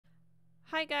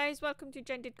Hi guys, welcome to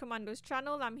Dit Commando's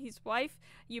channel. I'm his wife.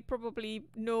 You probably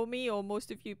know me, or most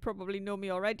of you probably know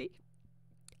me already.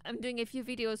 I'm doing a few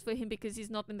videos for him because he's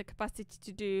not in the capacity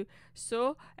to do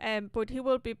so, but he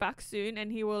will be back soon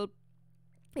and he will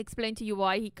explain to you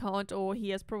why he can't, or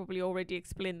he has probably already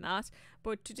explained that.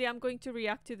 But today I'm going to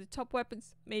react to the top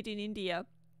weapons made in India.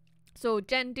 So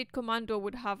Dit Commando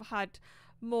would have had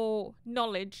more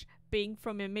knowledge being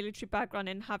from a military background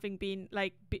and having been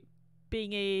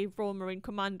being a Royal Marine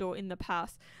Commando in the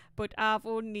past, but I've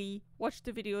only watched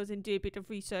the videos and do a bit of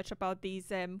research about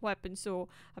these weapons, so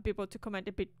I'll be able to comment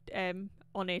a bit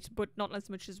on it, but not as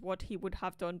much as what he would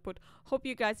have done. But hope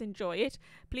you guys enjoy it.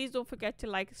 Please don't forget to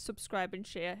like, subscribe and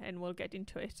share, and we'll get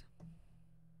into it.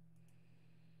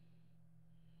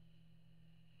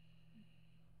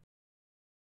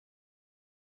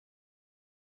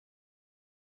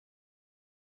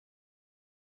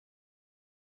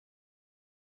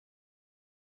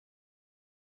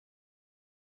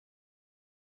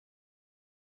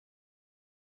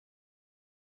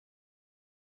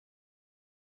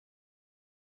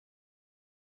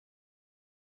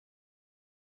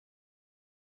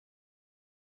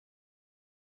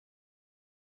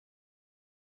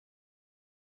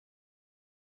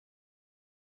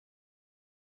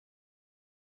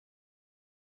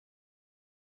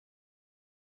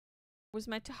 Was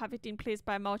meant to have it in place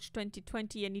by March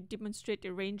 2020, and it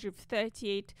demonstrated a range of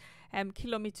 38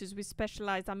 kilometers with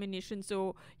specialized ammunition.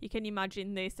 So you can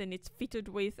imagine this, and it's fitted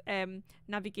with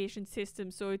navigation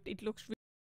system, so it looks really.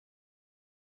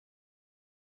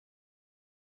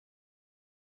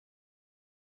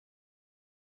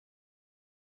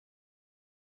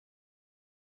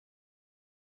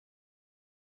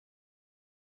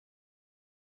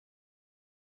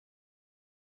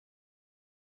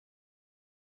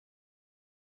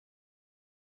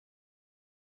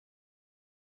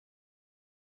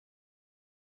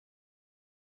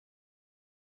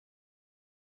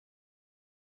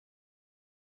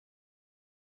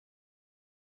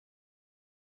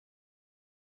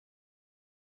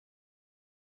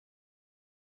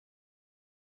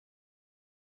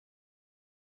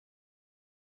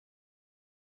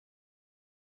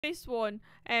 This one,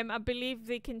 I believe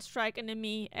they can strike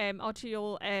enemy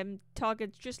arterial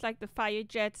targets just like the fire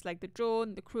jets, like the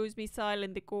drone, the cruise missile,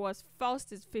 and they go as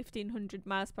fast as 1500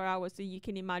 miles per hour. So you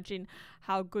can imagine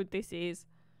how good this is.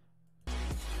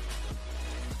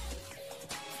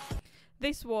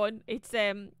 This one, it's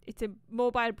a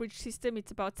mobile bridge system.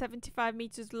 It's about 75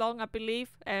 meters long, I believe.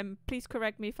 Please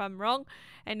correct me if I'm wrong.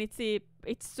 And it's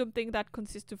something that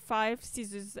consists of 5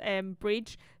 scissors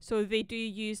bridge. So they do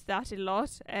use that a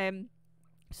lot.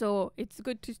 So it's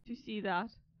good to see that.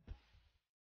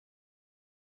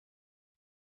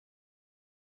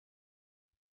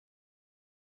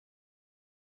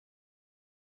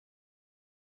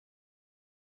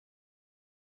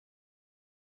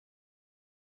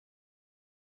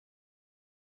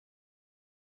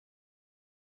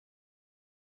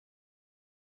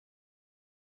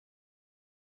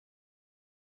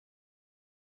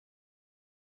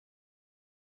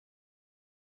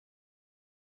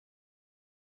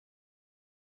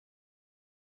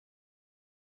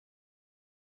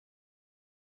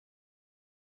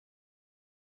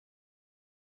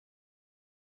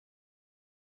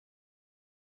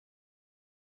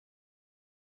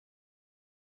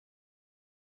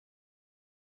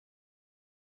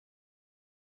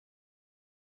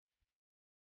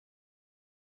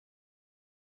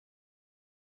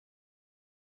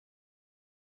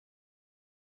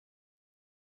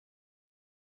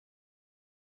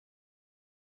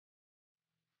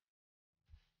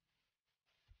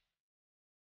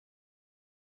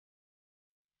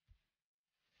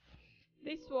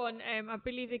 This one, I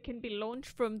believe it can be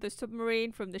launched from the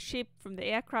submarine, from the ship, from the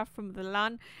aircraft, from the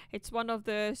land. It's one of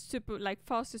the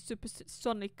fastest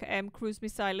supersonic cruise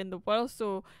missile in the world.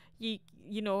 So you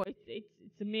know it's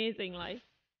amazing, like.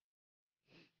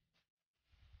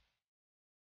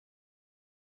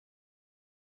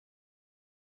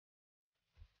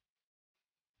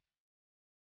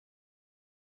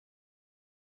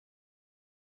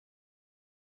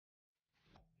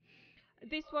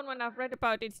 This one, when I've read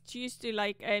about it, it's used to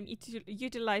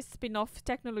utilize spin-off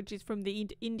technologies from the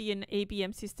Indian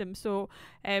ABM system. So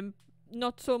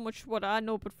not so much what I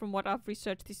know, but from what I've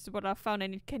researched, this is what I've found,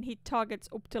 and it can hit targets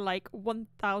up to like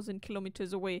 1,000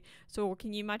 kilometers away. So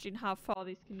can you imagine how far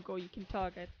this can go? You can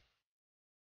target.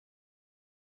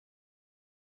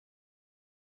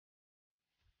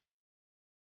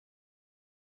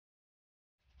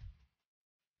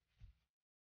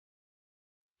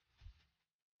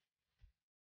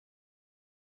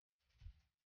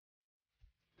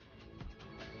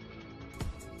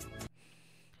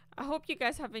 I hope you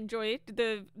guys have enjoyed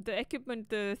the equipment.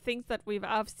 The things that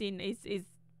I've seen is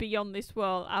beyond this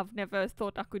world. I've never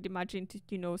thought I could imagine to,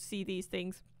 you know, see these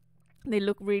things. They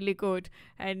look really good,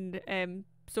 and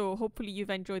so hopefully you've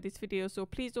enjoyed this video. So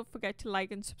please don't forget to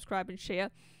like and subscribe and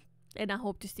share, and I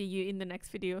hope to see you in the next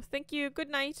video. Thank you. Good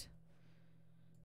night.